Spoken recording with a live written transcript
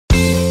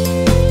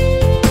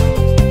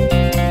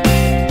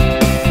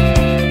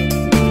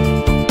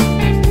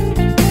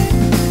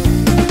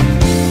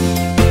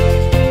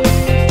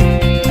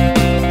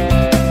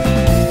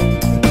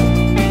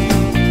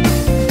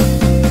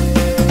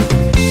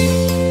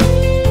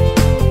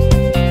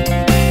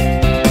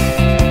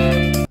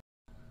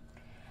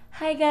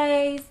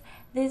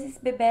This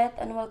is Bebet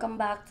and welcome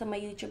back to my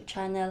YouTube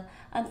channel.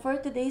 And for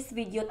today's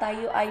video,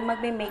 tayo ay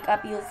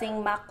magme-makeup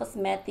using MAC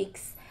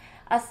Cosmetics.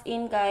 As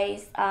in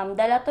guys,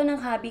 dala to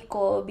ng hubby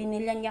ko.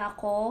 Binilhan niya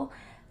ako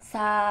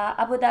sa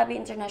Abu Dhabi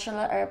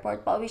International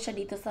Airport. Pauwi siya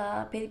dito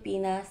sa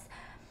Pilipinas.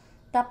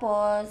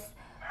 Tapos,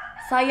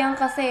 sayang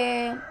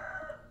kasi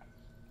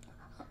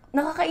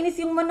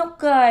nakakainis yung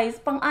manok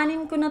guys.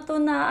 Pang-anim ko na to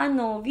na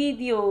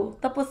video.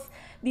 Tapos,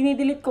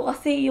 dinidelete ko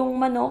kasi yung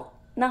manok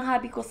ng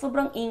hubby ko.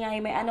 Sobrang ingay.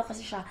 May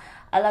kasi siya.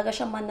 Alaga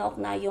siya manok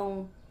na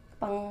yung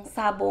pang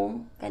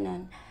sabong.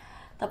 Ganun.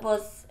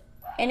 Tapos,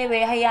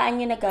 anyway, hayaan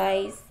nyo na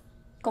guys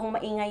kung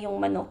maingay yung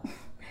manok.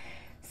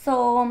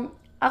 So,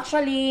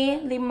 actually,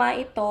 5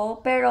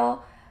 ito.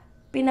 Pero,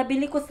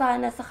 pinabili ko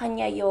sana sa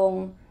kanya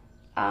yung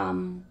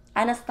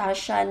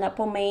Anastasia na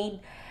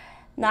pomade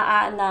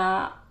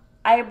na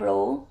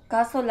eyebrow.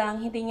 Kaso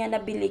lang, hindi niya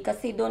nabili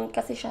kasi doon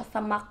kasi siya sa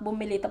MAC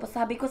bumili. Tapos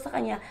sabi ko sa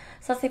kanya,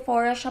 sa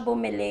Sephora siya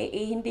bumili.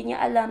 Hindi niya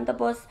alam.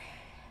 Tapos,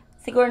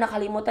 siguro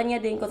nakalimutan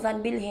niya din kung saan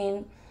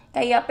bilhin.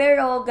 Kaya,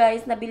 pero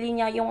guys, nabili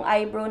niya yung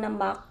eyebrow na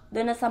MAC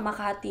doon na sa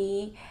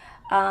Makati.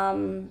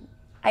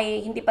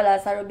 Hindi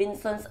pala, sa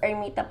Robinson's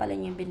Ermita pala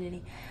niya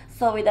binili.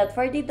 So, without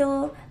further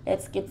ado,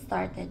 let's get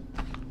started.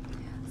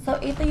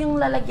 So, ito yung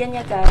lalagyan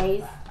niya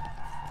guys.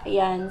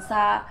 Ayan,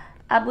 sa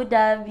Abu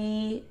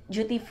Dhabi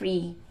Duty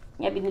Free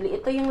niya binili.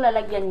 Ito yung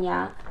lalagyan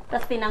niya.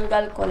 Tapos,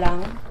 tinanggal ko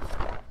lang.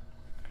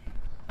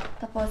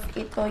 Tapos,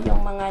 ito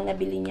yung mga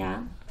nabili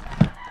niya.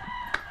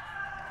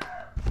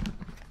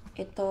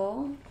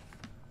 Ito.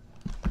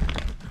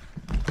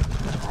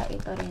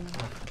 Ito rin.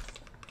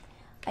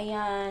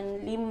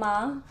 Ayan,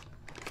 5.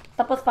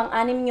 Tapos,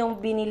 pang-6 yung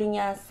binili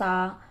niya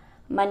sa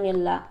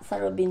Manila, sa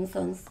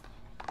Robinson's.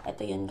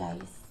 Ito yun,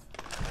 guys.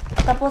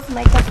 Tapos,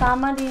 may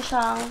kasama din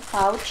siyang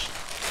pouch.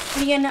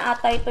 Hindi na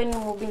ata ito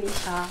yung bumili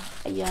siya.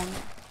 Ayan.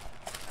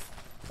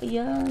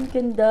 Ayan,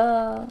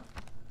 ganda.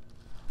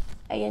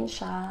 Ayan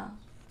siya.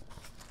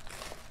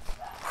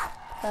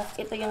 Tapos,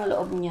 ito yung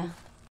loob niya.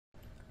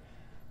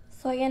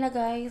 So, ayan na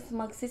guys.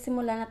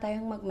 Magsisimula na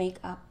tayong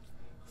mag-makeup.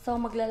 So,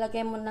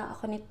 maglalagay muna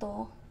ako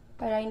nito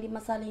para hindi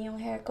masali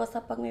yung hair ko sa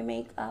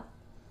pag-makeup.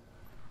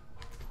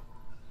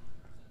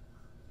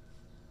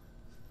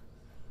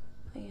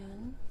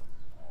 Ayan.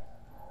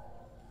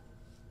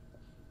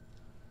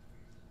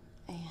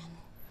 Ayan.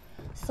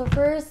 So,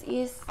 first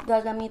is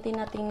gagamitin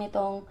natin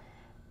nitong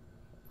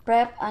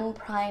Prep and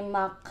Prime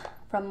MAC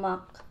from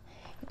MAC.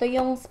 Ito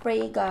yung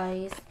spray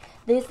guys.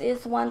 This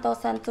is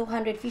 1,250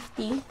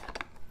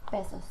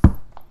 pesos.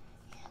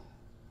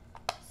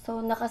 So,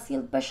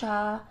 naka-sealed pa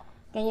siya.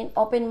 Ganyan,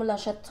 open mo lang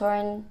siya,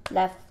 turn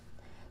left.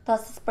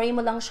 Tapos, spray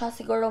mo lang siya,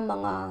 siguro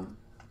mga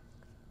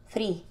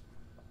 3.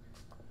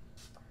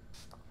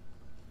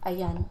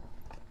 Ayan.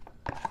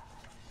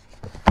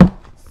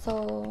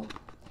 So,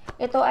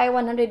 ito ay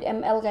 100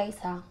 ml guys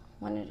ha.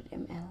 100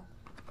 ml.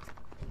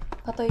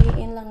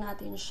 Patuyuin lang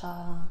natin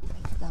siya.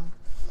 Wait lang.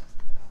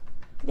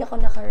 Hindi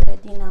ako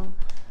naka-ready ng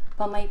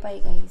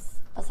pamaypay guys.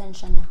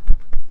 Pasensya na.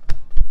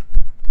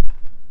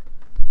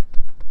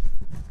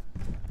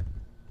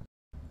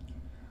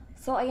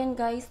 So, ayan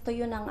guys,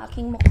 tuyo na ang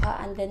aking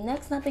mukha. And then,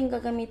 next natin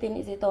gagamitin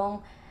is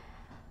itong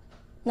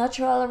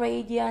Natural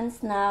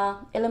Radiance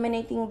na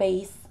Illuminating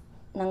Base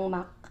ng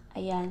MAC.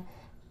 Ayan.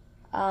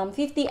 50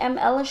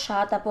 ml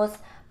siya. Tapos,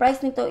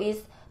 price nito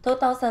is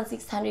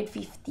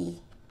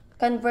 2,650.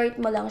 Convert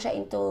mo lang siya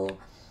into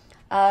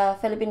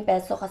Philippine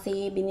peso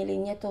kasi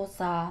binili niya to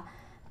sa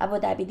Abu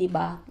Dhabi,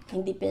 diba?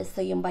 Hindi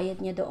peso yung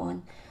bayad niya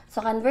doon. So,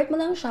 convert mo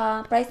lang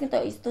siya. Price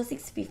nito is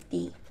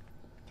 2,650.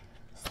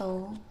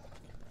 So,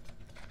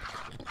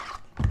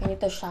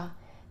 ganito siya.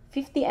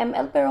 50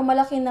 ml pero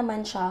malaki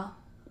naman siya.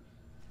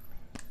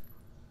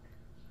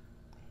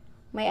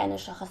 May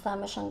siya,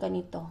 kasama siyang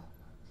ganito.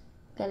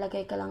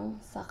 Lalagay ka lang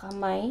sa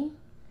kamay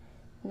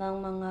ng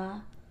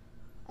mga,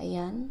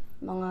 ayan,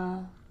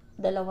 mga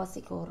 2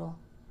 siguro.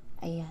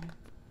 Ayan.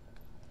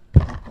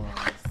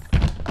 Tapos,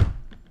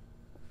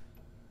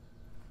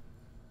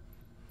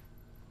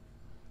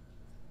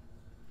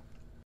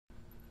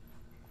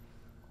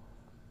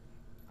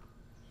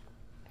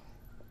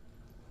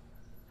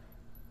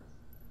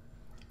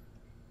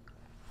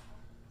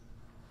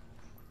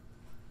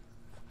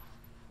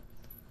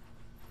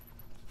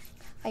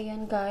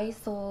 ayan guys,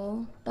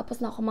 so,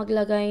 tapos na ako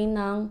maglagay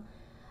ng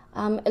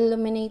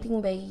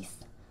illuminating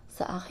base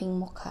sa aking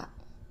mukha.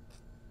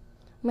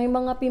 May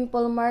mga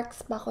pimple marks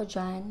pa ako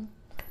dyan,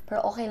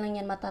 pero okay lang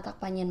yan,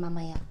 matatakpan yan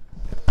mamaya.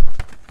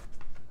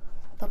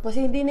 Tapos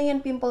hindi na yan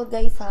pimple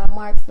guys ha,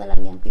 marks na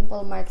lang yan,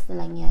 pimple marks na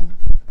lang yan.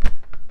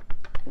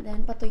 And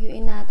then,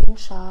 patuyuin natin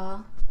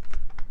siya.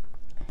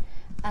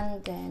 And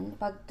then,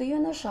 pag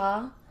tuyo na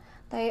siya,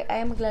 tayo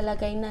ay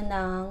maglalagay na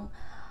ng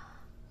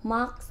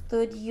MAC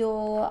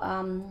Studio,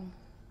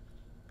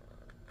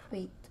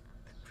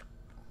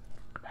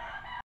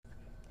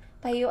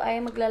 tayo ay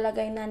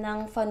maglalagay na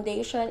ng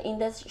foundation in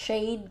the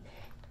shade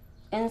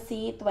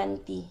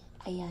NC20.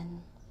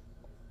 Ayan.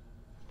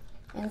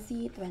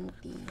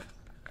 NC20.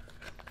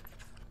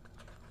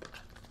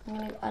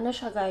 Ano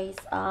siya guys,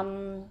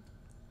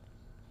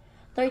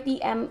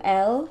 30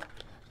 ml.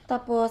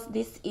 Tapos,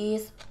 this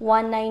is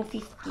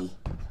 1,950.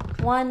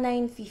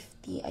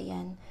 1,950.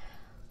 Ayan.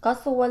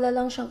 Kaso, wala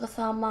lang siyang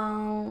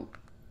kasamang,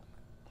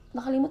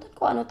 nakalimutan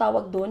ko ano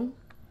tawag dun.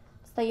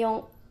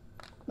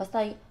 Basta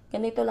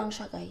ganito lang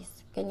siya, guys.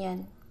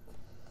 Ganyan.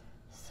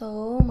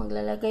 So,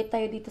 maglalagay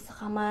tayo dito sa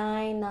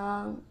kamay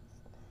ng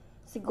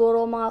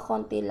siguro mga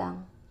konti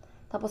lang.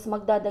 Tapos,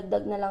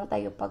 magdadagdag na lang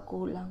tayo pag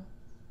kulang.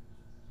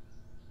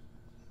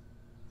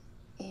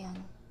 Ayan.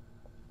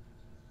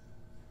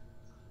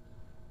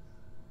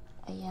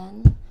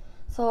 Ayan.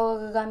 So,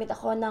 gagamit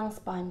ako ng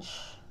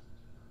sponge.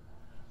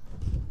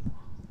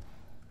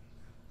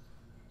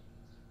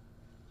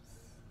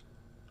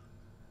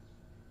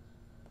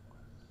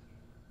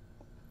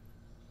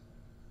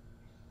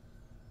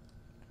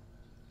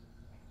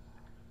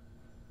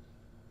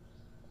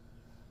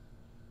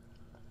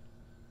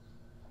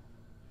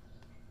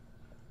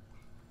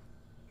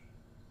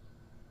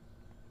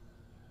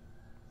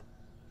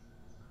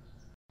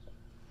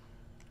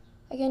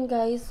 Ayan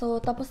guys, so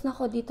tapos na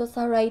ako dito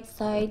sa right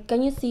side. Can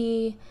you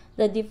see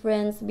the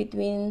difference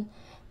between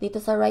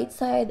dito sa right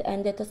side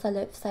and dito sa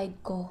left side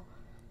ko?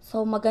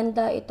 So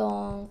maganda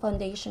itong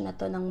foundation na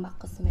to ng MAC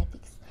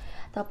Cosmetics.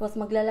 Tapos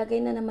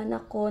maglalagay na naman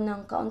ako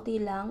ng kaunti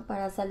lang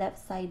para sa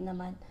left side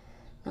naman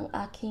ng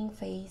aking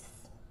face.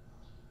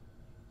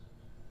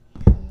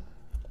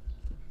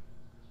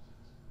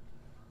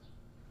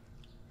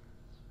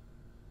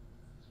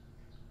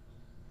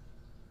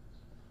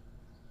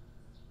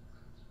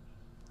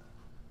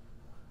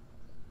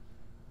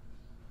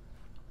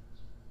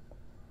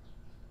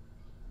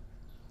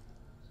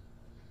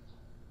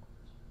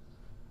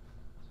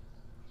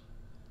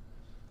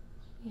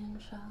 Yan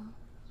siya.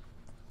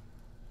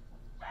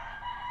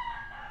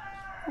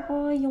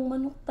 Oo, yung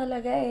manok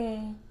talaga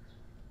eh.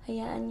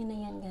 Hayaan nyo na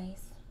yan,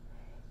 guys.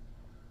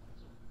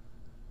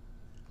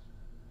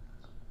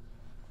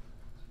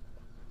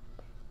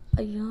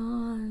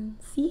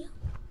 Ayan. See?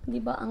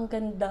 Diba ang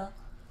ganda?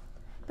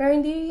 Pero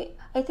hindi,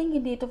 I think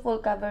hindi ito full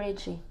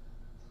coverage eh.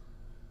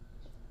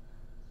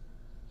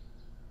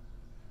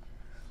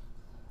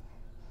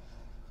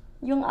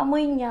 Yung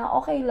amoy niya,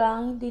 okay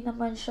lang. Hindi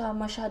naman siya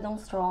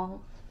masyadong strong.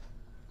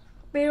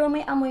 Pero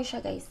may amoy siya,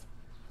 guys.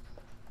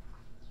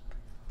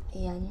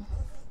 Ayan.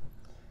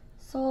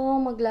 So,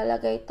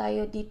 maglalagay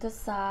tayo dito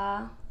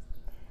sa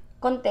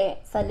konti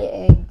sa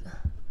leeg.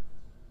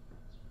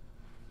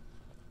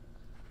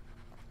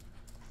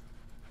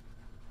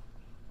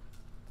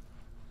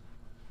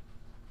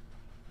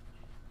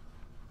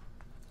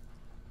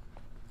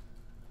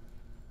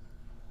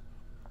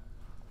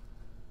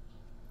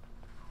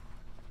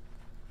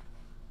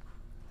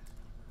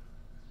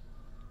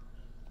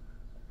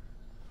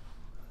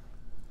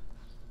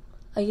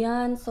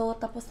 Ayan, so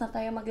tapos na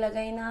tayo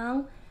maglagay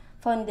ng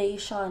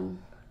foundation.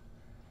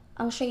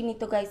 Ang shade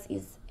nito guys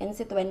is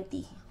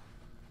NC20.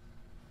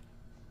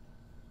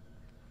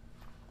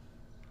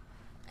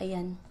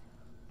 Ayan.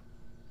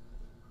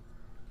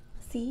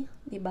 See?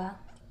 Diba?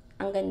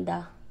 Ang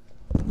ganda.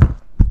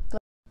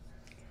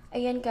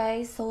 Ayan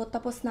guys, so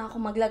tapos na ako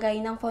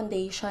maglagay ng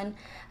foundation.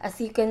 As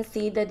you can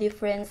see the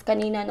difference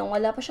kanina nung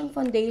wala pa siyang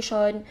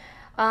foundation,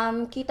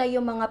 kita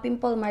yung mga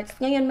pimple marks.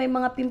 Ngayon may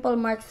mga pimple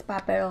marks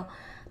pa pero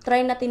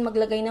try natin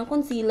maglagay ng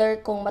concealer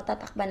kung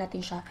matatakban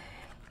natin siya.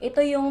 Ito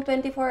yung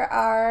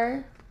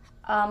 24-hour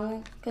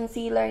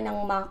concealer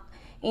ng MAC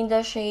in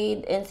the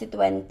shade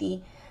NC20.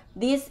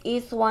 This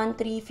is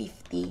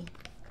 1,350.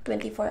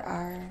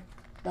 24-hour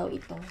daw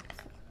ito.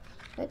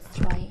 Let's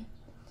try.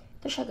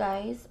 Ito siya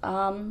guys.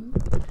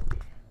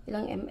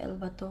 Ilang ml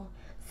ba to?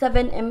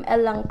 7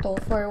 ml lang to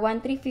for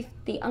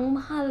 1,350.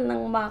 Ang mahal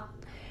ng MAC.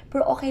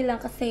 Pero okay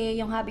lang kasi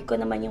yung hubby ko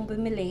naman yung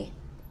bumili.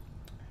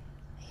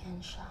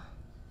 Ayan siya.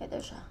 Ito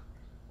siya.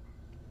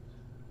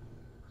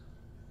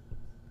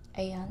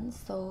 Ayan.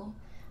 So,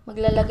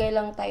 maglalagay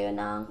lang tayo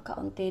ng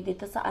kaunti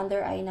dito sa under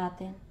eye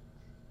natin.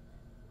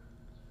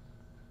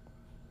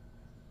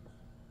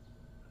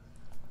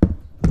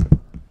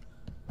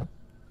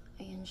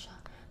 Ayan siya.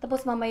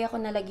 Tapos, mamaya ko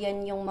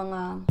nalagyan yung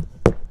mga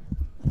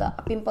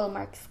pimple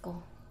marks ko.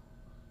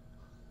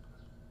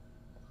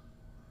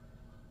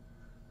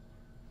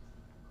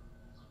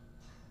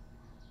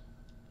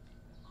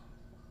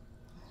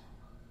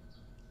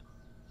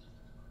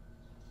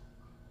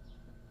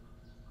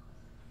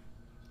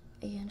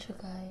 Ayan siya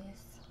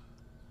guys.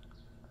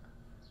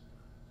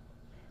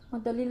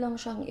 Madali lang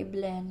siyang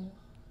i-blend.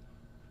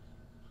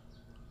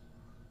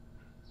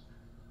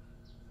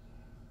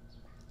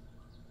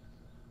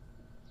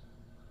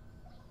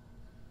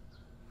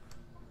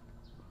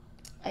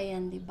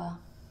 Ayan,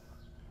 diba?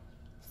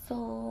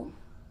 So,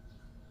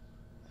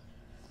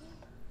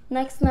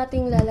 next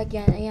nating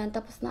lalagyan, ayan,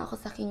 tapos na ako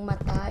sa aking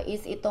mata,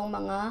 is itong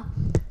mga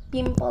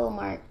pimple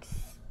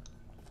marks.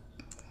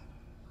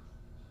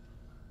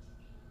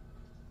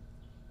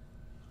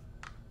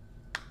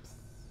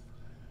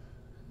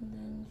 And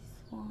then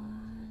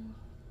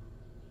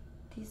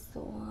this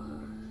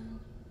one.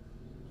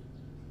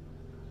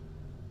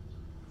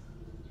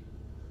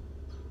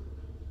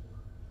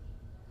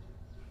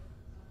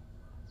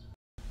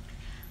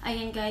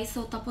 Ayan guys,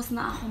 so tapos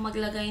na ako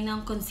maglagay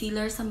ng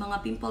concealer sa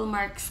mga pimple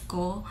marks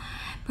ko.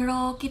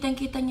 Pero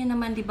kitang-kita nyo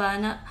naman, di ba,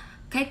 na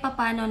kahit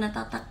papano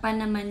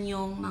natatakpan naman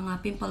yung mga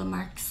pimple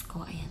marks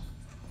ko. Ayan.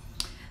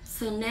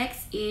 So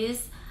next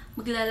is,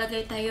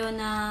 maglalagay tayo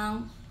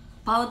ng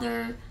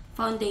powder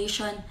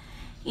foundation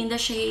in the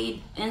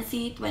shade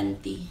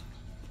NC20.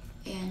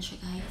 Ayan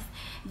siya guys.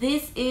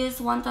 This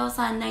is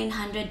 1,900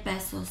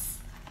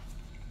 pesos.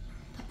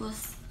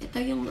 Tapos, ito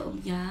yung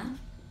loob niya.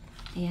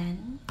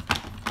 Ayan.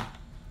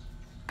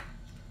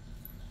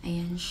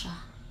 Ayan siya.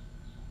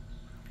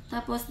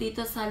 Tapos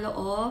dito sa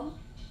loob,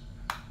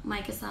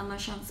 may kasama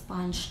siyang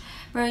sponge.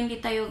 Pero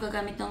hindi tayo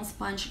gagamit ng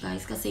sponge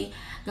guys kasi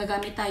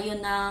gagamit tayo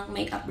ng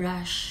makeup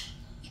brush.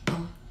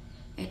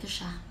 Ito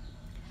siya.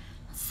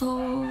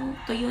 So,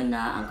 tuyo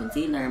na ang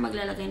concealer.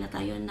 Maglalagay na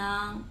tayo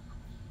ng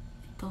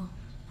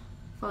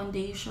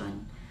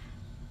foundation.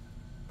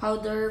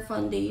 Powder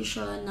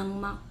foundation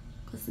ng MAC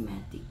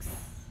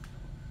Cosmetics.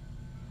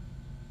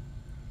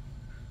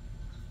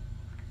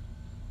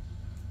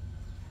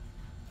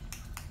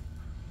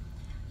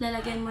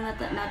 Lalagyan muna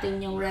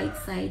natin yung right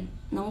side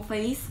ng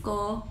face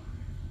ko.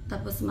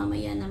 Tapos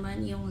mamaya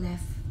naman yung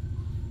left.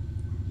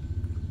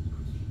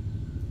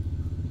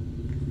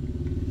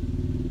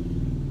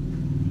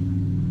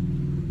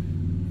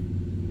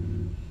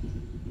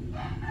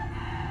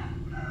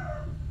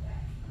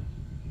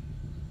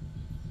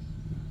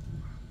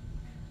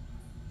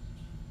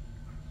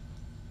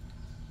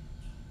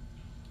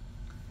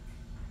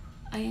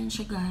 Ayan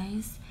siya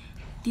guys.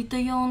 Dito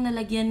yung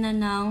nalagyan na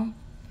ng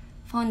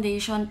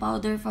foundation,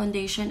 powder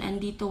foundation,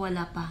 and dito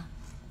wala pa.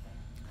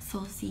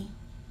 So, see.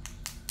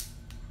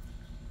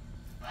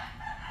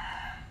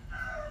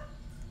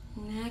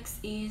 Next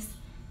is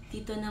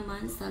dito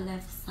naman sa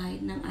left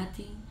side ng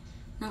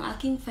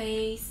aking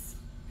face.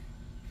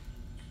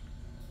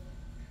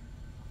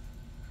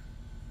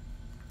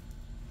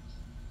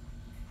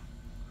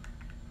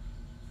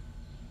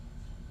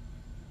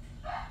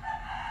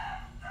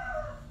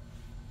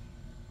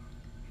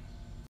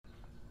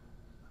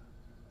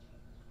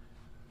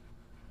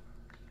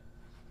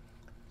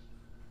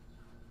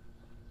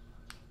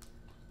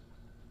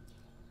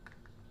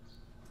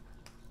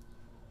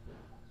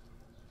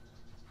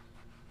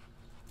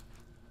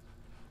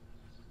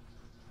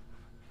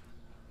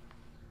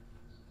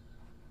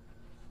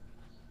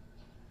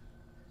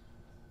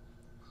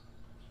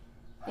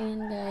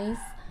 Ayan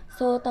guys.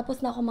 So, tapos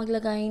na ako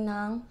maglagay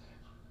ng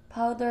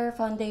powder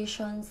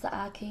foundation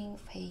sa aking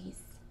face.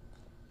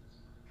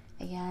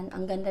 Ayan.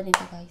 Ang ganda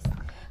nito guys.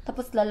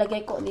 Tapos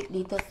lalagay ko ulit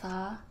dito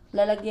sa,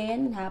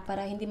 lalagyan ha,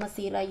 para hindi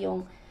masira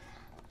yung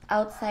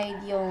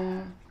outside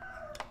yung,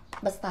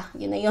 basta,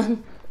 yun na yun.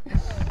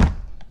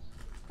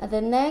 And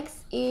then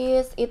next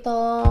is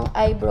itong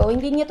eyebrow.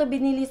 Hindi niya to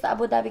binili sa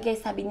Abu Dhabi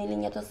guys. Binili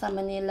niya to sa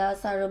Manila,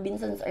 sa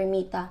Robinson's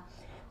Ermita.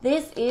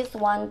 This is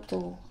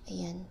 1,200.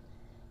 Ayan.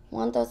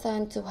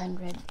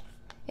 1,200.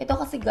 Ito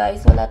kasi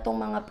guys, wala tong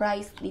mga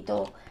price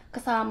dito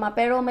kasama.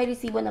 Pero may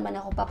resibo naman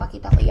ako.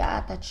 Papakita ko.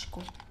 I-attach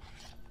ko.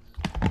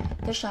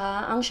 Ito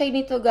siya. Ang shade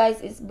nito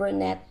guys is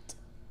brunette.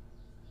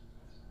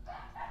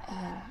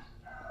 Ayan.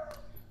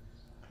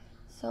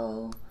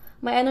 So,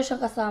 may ano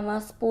siyang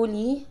kasama.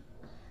 Spoolie.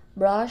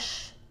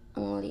 Brush.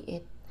 Ang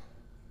liit.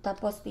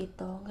 Tapos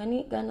dito.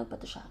 Gano pa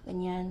to siya?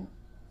 Ganyan.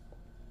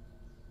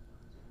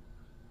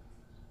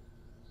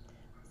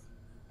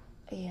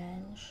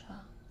 Ayan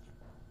siya.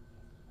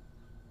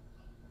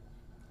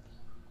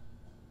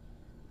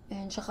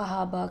 Ayan siya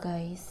kahaba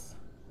guys.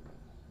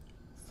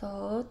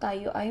 So,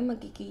 tayo ay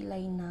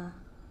magkikilay na.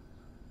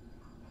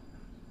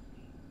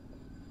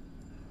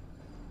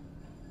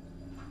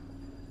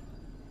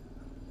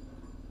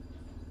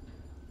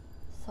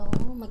 So,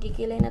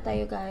 magkikilay na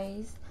tayo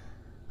guys.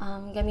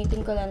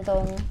 Gamitin ko lang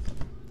tong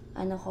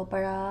ano ko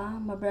para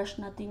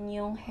mabrush natin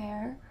yung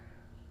hair.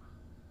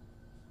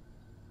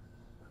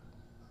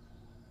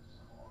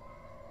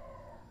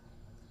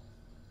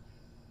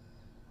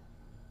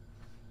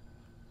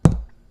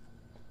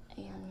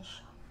 Ayan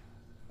siya.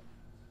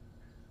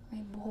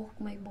 May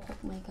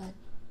buhok, my God.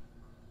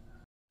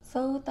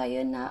 So,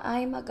 tayo na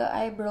ay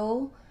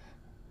mag-eyebrow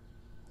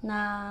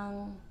ng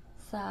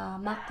sa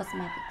MAC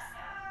Cosmetics.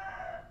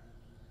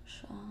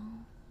 Siya.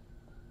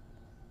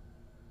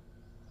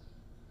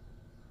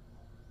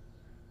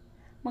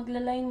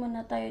 Magla-line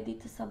muna tayo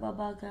dito sa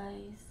baba,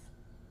 guys.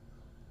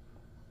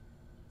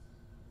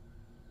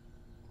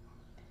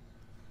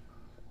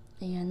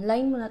 Ayan,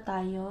 line muna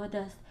tayo.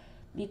 Das,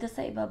 dito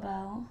sa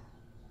ibabaw.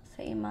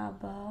 Sa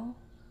imabaw.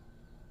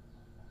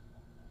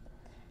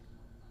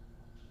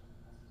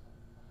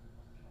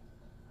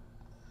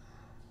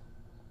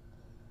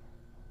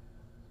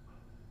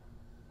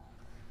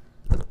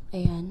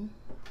 Ayan.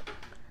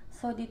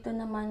 So, dito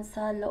naman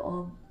sa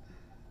loob.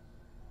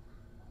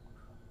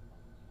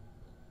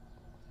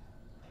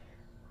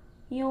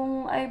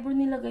 Yung eyebrow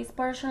nila guys,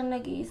 parang siyang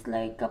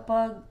nag-i-slide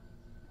kapag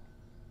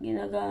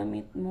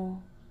ginagamit mo.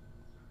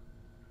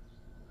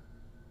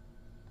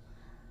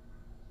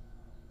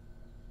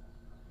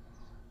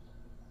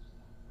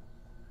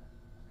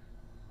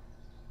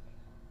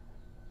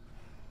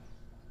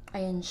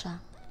 Ayan siya.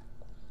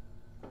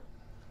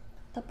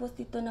 Tapos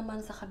dito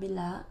naman sa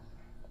kabila,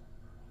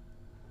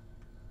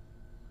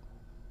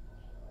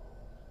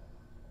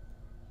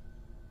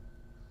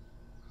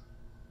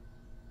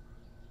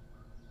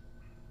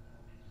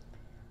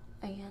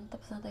 ayan,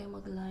 tapos na tayo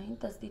mag-line.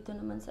 Tapos dito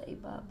naman sa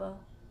ibabaw.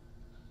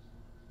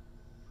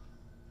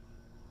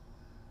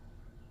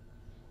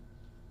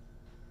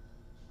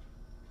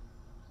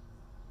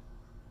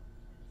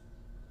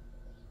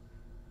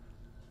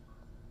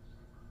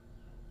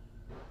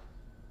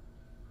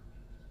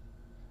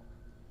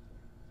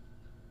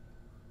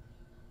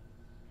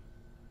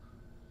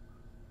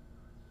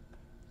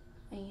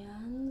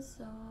 Ayan,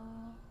 so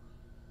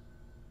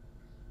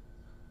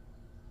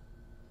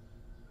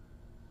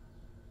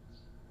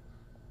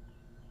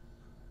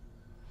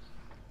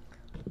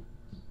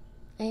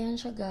ayan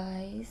siya,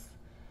 guys.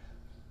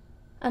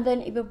 And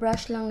then,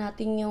 ibabrush lang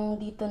natin yung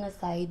dito na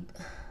side.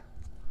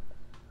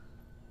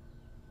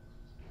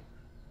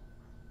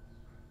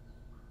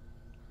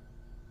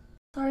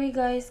 Sorry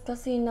guys,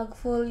 kasi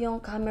nag-full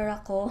yung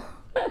camera ko.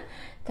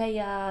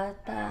 Kaya,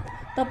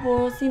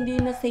 tapos, hindi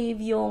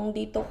na-save yung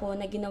dito ko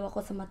na ginawa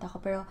ko sa mata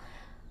ko. Pero,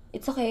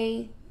 it's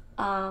okay.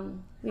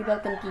 We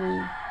will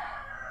continue.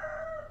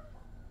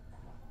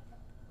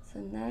 So,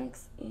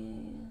 next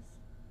is...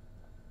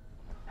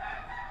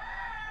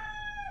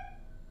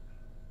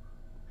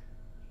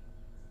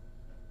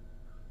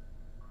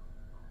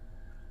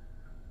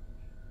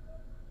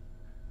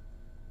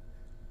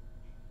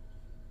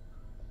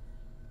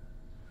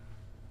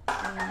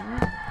 Ayan.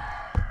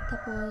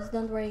 Tapos,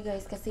 don't worry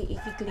guys, kasi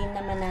i-clean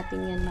naman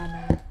natin yan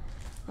mamaya.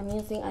 I'm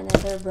using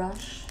another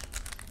brush.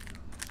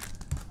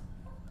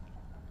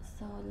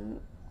 So,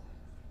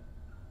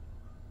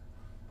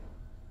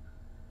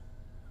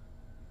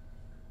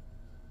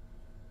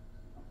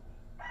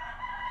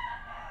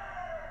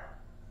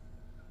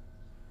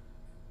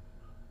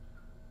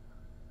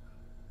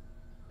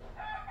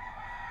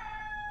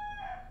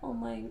 oh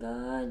my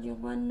God, yung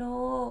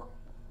manok.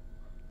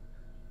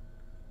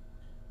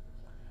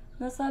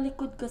 Nasa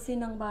likod kasi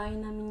ng bahay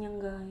namin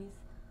yan, guys.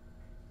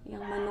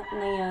 Yung manok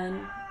na yan.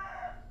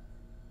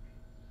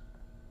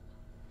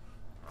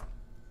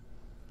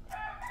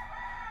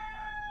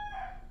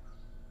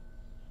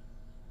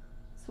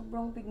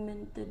 Sobrang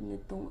pigmented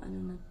nitong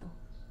ano na to.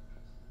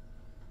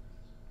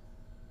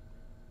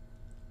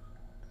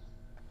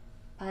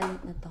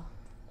 Palette na to.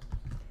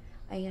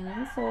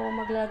 Ayan. So,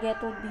 maglagay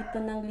ito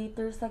dito ng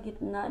glitter sa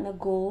gitna na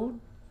gold.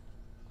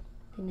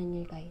 Tingnan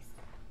nyo, guys.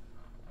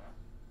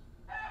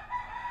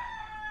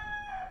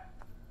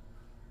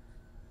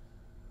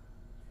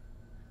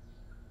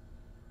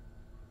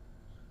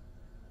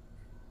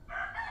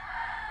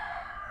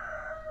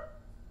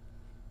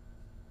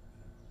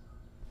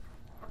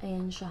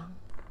 Ayan siya.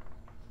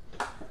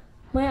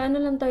 May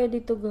ano lang tayo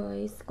dito,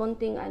 guys.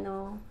 Konting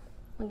ano.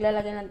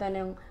 Maglalagay lang tayo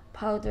ng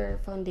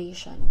powder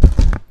foundation.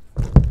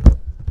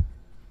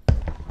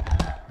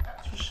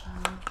 Ito siya.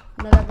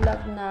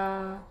 Nalaglag na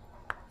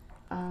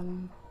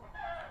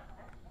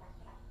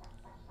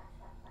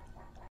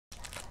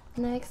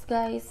next,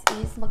 guys,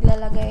 is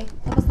maglalagay.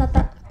 Tapos na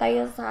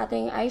tayo sa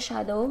ating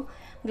eyeshadow.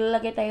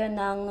 Maglalagay tayo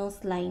ng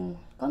nose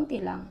line. Konti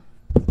lang.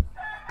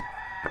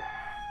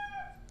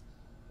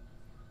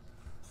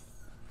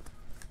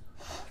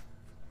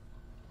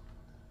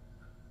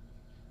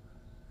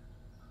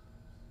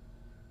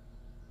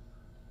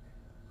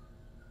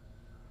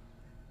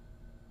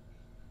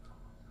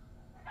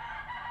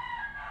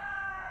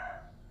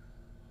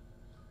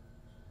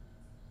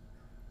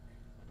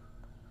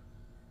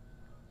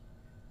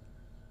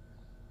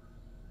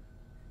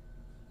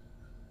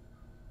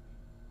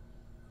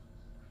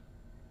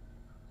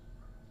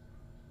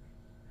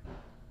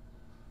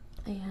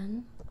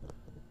 Ayan.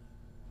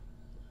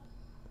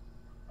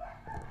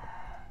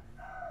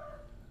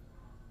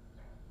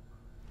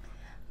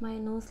 May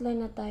nose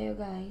line na tayo,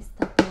 guys.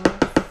 Tapos,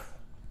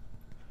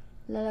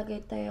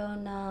 lalagay tayo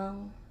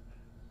ng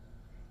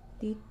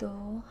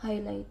dito,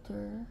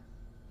 highlighter.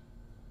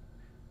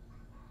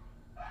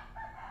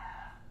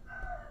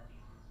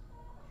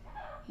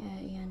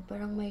 Ayan.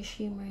 Parang may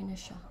shimmer na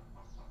siya.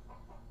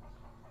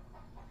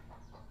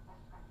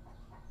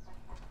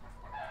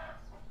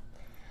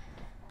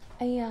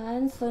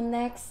 Ayan. So,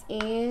 next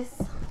is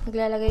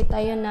maglalagay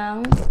tayo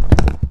ng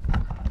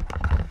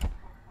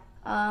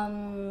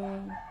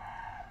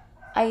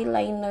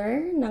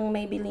eyeliner ng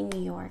Maybelline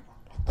New York.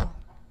 Ito.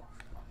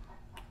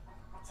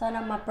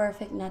 Sana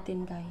ma-perfect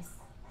natin, guys.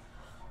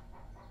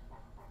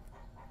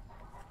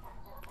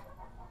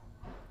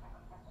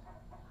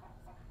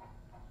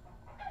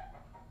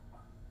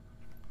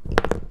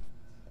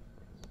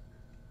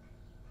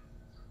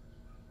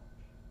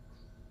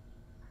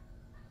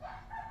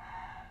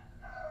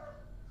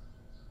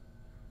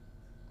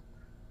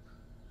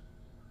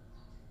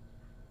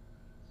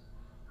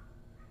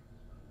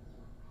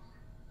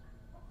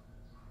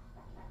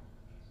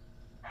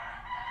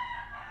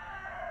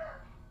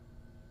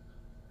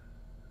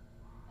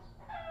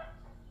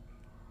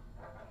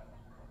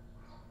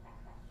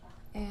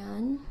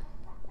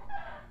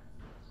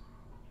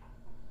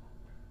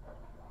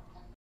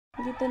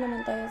 Dito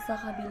naman tayo sa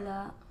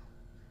kabila.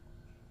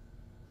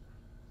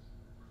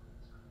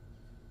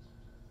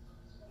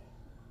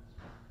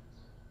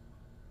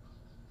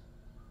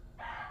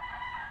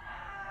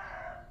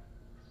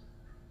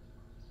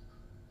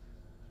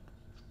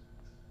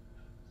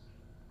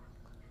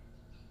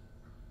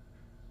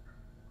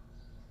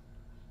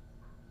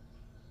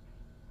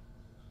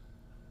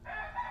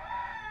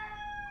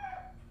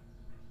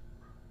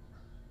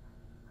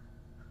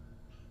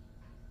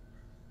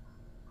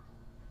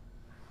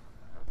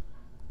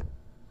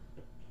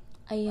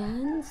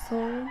 Ayan, so,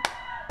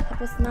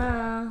 tapos na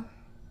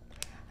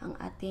ang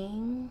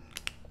ating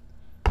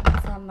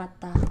sa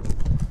mata.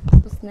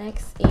 Tapos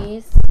next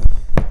is,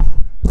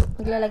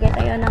 maglalagay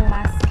tayo ng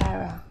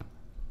mascara.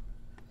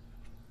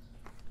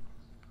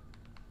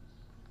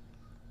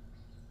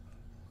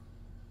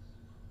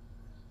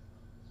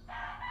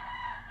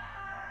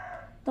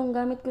 Itong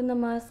gamit ko na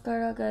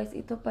mascara guys,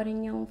 ito pa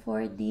rin yung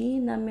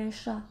 4D na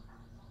Mesha.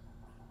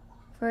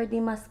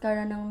 4D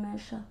mascara ng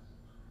Mesha.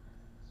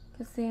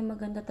 Kasi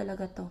maganda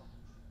talaga to.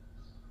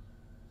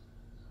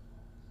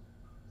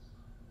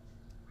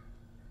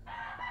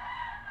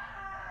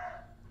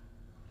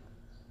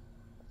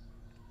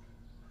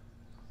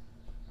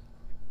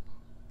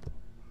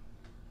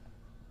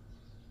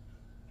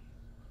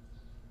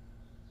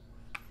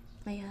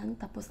 Ayan,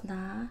 tapos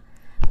na.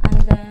 And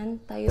then,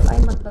 tayo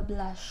ay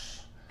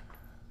magba-blush.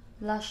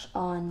 Blush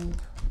on.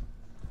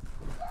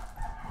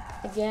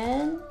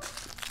 Again,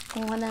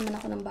 kumuha naman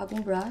ako ng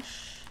bagong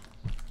brush.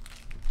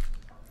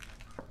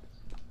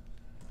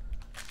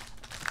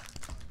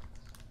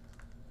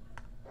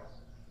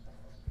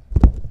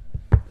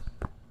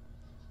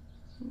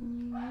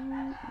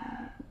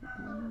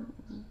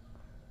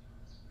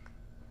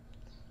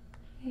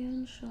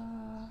 Ayan siya.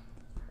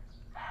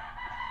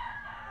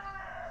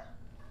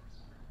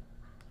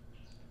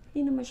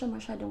 Hindi naman siya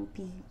masyadong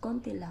pink.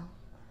 Konti lang.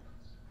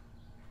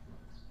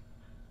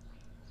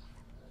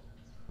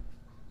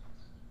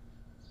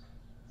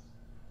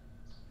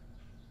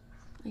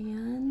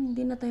 Ayan.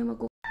 Hindi na tayo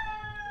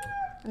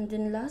And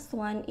then last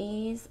one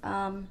is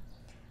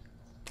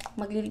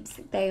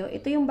magli-lipstick tayo.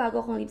 Ito yung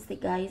bago kong lipstick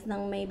guys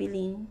ng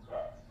Maybelline.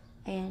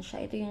 Ayan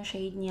siya. Ito yung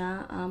shade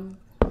niya.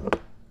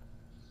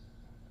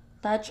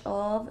 Touch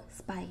of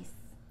Spice.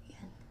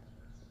 Ayan.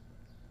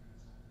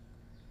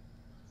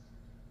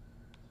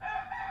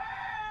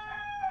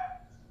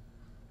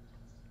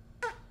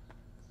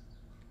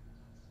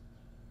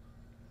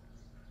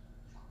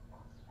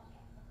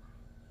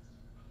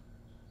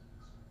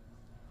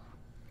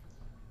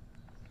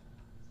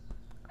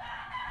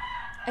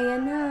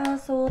 Ayan na.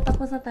 So,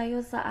 tapos na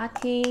tayo sa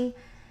aking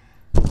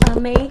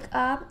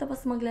makeup.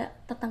 Tapos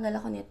tatanggal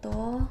ako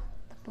nito.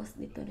 Tapos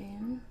dito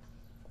rin.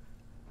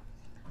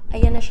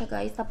 Ayan na siya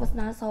guys. Tapos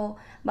na.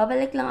 So,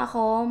 babalik lang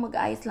ako.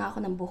 Mag-aayos lang ako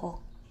ng buhok.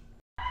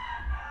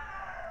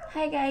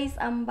 Hi guys,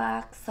 I'm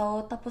back.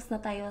 So, tapos na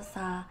tayo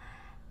sa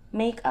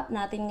makeup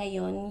natin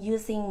ngayon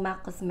using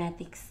MAC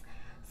Cosmetics.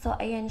 So,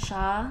 ayan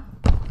siya.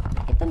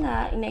 Ito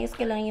na. Inayos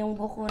ko lang yung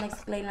buhok ko.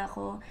 Nag-sklay lang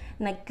ako.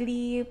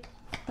 Nag-clip.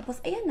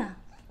 Tapos, ayan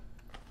na.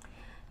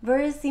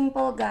 Very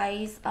simple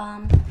guys.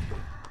 Ang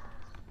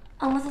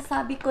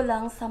masasabi ko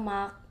lang sa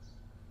MAC,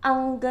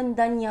 ang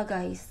ganda niya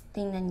guys.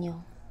 Tingnan nyo.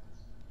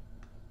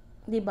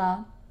 'Di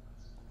ba?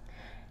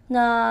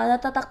 Na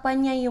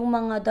natatakpan niya yung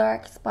mga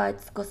dark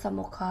spots ko sa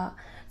mukha.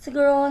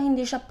 Siguro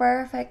hindi siya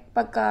perfect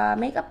pagka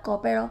makeup ko,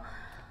 pero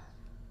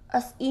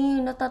as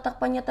in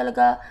natatakpan niya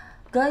talaga.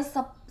 Guys,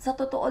 sa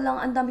totoo lang,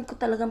 ang dami ko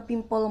talagang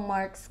pimple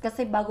marks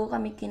kasi bago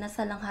kami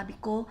kinasal ng hubby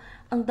ko,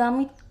 ang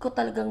dami ko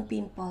talagang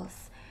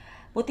pimples.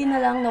 Buti na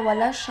lang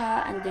nawala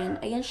siya, and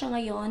then ayan siya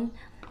ngayon.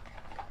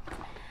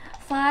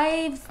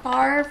 5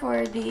 star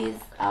for this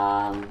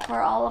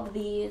for all of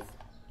these.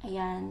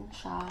 Ayan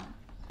siya.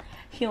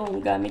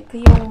 Yung gamit ko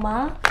yung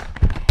MAC.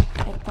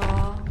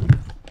 Ito.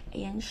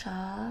 Ayan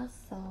siya.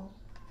 So,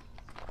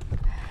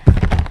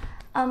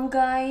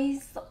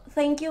 guys,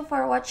 thank you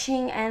for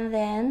watching, and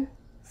then,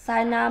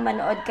 sana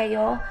manood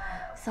kayo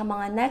sa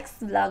mga next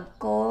vlog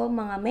ko,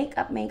 mga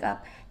makeup.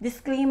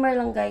 Disclaimer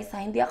lang guys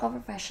ha, hindi ako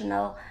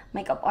professional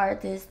makeup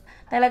artist.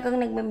 Talagang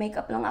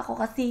nagme-makeup lang ako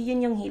kasi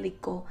yun yung hilig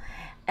ko.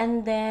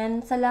 And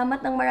then,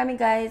 salamat ng marami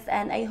guys,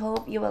 and I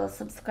hope you will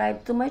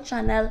subscribe to my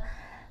channel,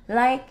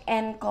 like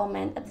and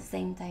comment at the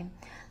same time.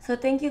 So,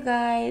 thank you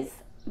guys.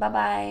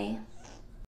 Bye-bye.